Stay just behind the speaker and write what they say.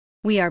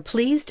We are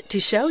pleased to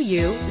show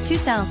you the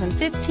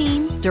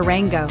 2015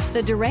 Durango.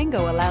 The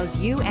Durango allows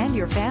you and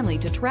your family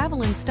to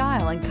travel in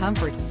style and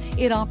comfort.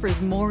 It offers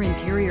more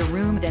interior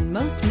room than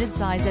most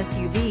midsize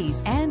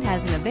SUVs and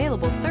has an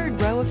available third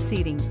row of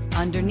seating.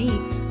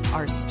 Underneath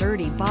are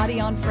sturdy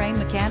body-on-frame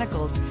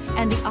mechanicals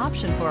and the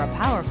option for a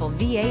powerful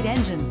V8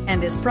 engine,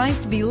 and is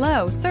priced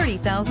below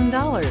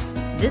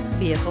 $30,000. This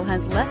vehicle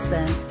has less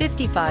than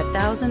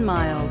 55,000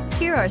 miles.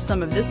 Here are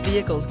some of this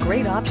vehicle's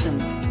great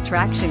options: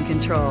 traction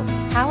control,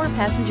 power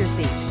passenger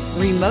seat,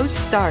 remote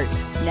start,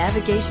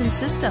 navigation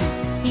system,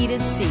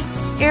 heated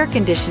seats, air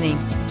conditioning,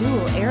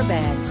 dual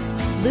airbags,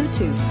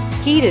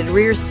 Bluetooth, heated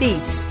rear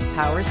seats,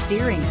 power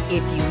steering.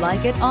 If you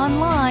like it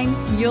online,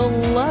 you'll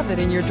love it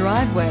in your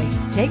driveway.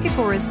 Take it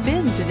for a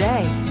spin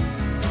today.